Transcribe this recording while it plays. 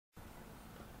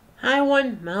Hi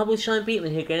everyone, Malibu Sean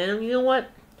Beatman here again, and you know what?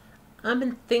 I've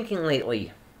been thinking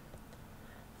lately.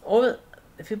 Over,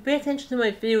 if you pay attention to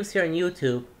my videos here on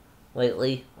YouTube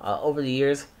lately, over the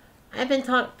years, I've been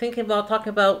thinking about talking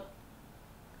about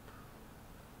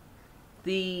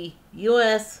the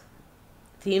U.S.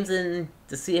 teams in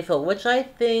the CFL, which I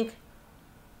think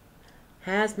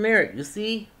has merit. You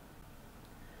see,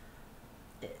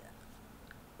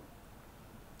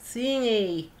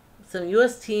 seeing some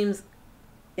U.S. teams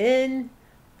in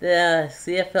the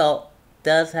CFL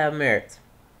does have merit.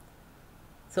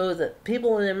 So that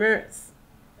people in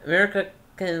America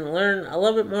can learn a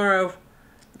little bit more of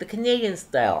the Canadian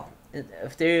style.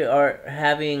 If they are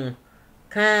having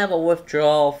kind of a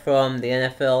withdrawal from the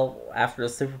NFL after the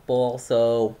Super Bowl,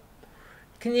 so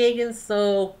Canadians,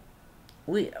 so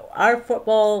our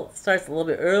football starts a little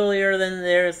bit earlier than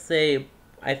theirs. Say,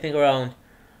 I think around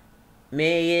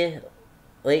May,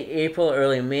 late April,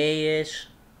 early May-ish.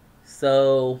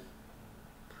 So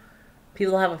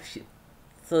people have a few,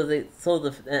 so the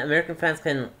American fans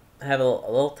can have a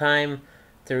little time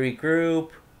to regroup,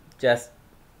 just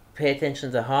pay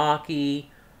attention to hockey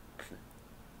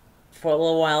for a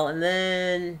little while, and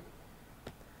then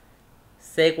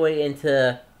segue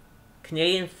into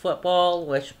Canadian football,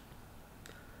 which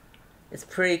is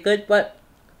pretty good. But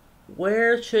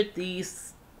where should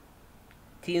these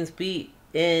teams be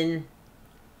in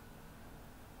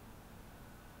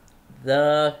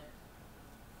the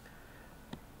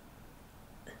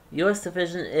U.S.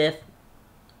 division if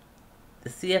the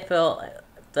CFL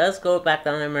does go back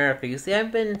down to America? You see,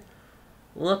 I've been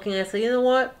looking and say, you know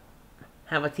what?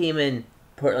 Have a team in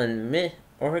Portland,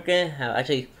 Oregon.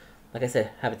 Like I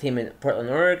said, have a team in Portland,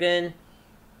 Oregon.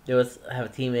 Have a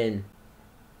team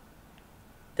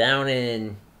down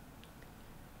in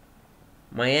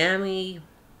Miami.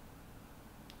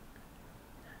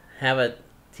 Have a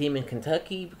team in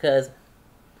Kentucky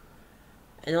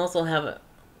and also have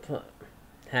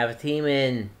a team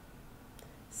in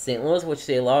St. Louis, which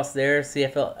they lost their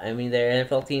their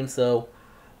NFL team. So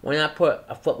why not put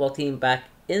a football team back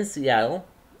in Seattle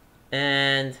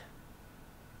and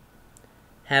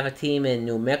have a team in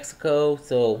New Mexico?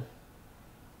 So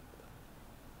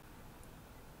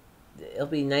it'll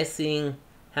be nice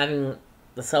having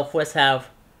the Southwest have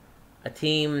a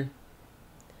team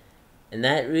in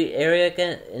that area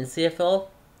again in CFL,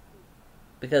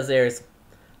 because there's a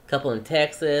couple in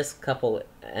Texas, or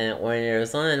in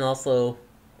Arizona, and also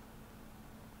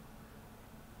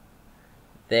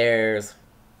have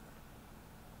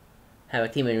a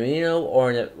team in Reno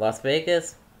or in Las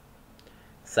Vegas,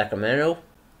 Sacramento,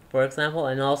 for example,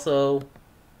 and also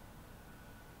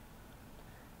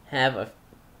have a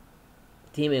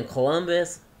team in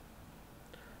Columbus,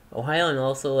 Ohio, and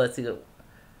also, let's see,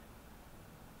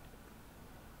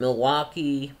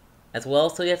 Milwaukee as well.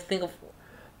 So you have to think of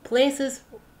places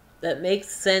that make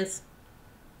sense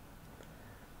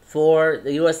for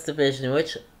the U.S. division,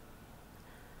 which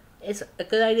is a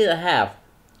good idea to have.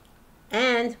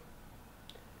 And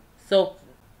so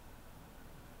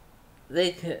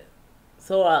if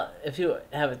you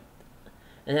have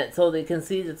so they can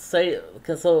see the states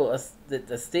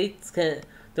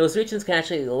those regions can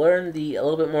actually learn a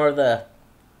little bit more of the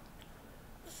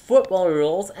football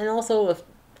rules, and also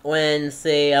when,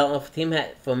 say, I don't know if a team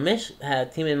had a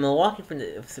team in Milwaukee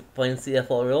playing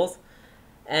CFL rules,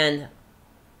 and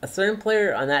a certain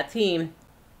player on that team,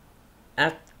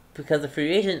 because of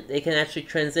free agent, they can actually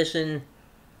transition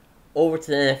over to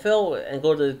the NFL and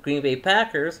go to the Green Bay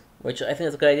Packers, which I think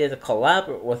is a good idea to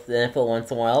collaborate with the NFL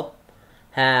once in a while.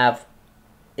 Have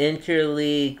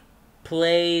interleague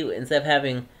play instead of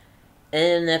having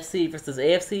NFC versus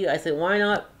AFC. I say, why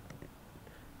not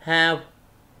have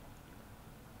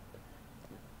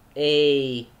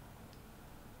a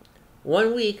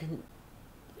 1 week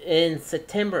in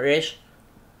September-ish,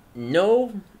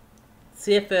 no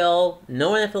CFL,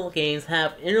 no NFL games,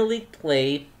 have interleague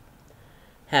play,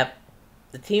 have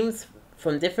the teams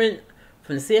from the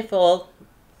CFL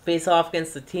face off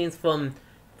against the teams from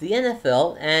the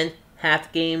NFL, and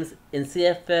half games in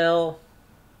CFL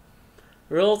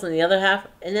rules and the other half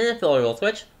in NFL rules.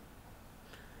 Which,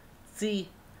 see,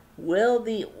 will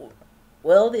the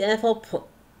NFL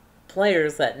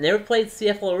players that never played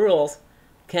CFL rules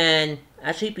can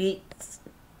actually beat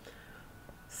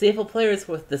CFL players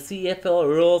with the CFL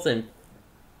rules and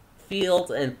fields,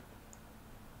 and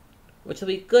which will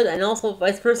be good, and also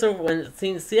vice versa when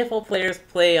seeing CFL players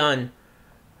play on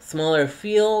smaller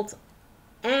fields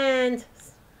and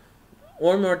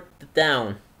more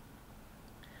down.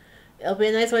 It'll be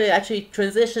a nice way to actually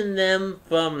transition them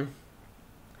from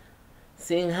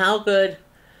seeing how good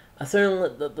a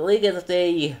certain the league is if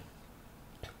they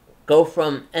go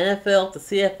from NFL to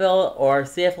CFL or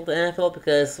CFL to NFL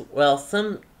because, well,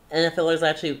 some NFLers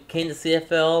actually came to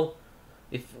CFL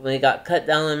when they got cut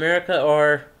down in America,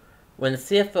 or when the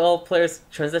CFL players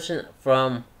transition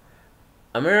from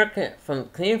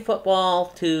Canadian football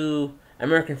to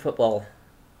American football,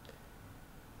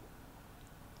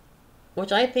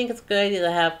 which I think it's a good idea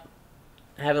to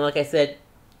having, like I said,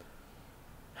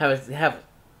 have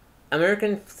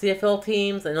American CFL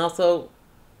teams, and also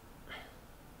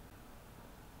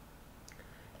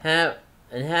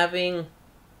having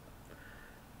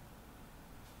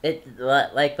it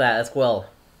like that as well.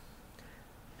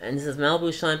 And this is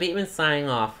Malibu Sean Bateman signing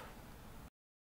off.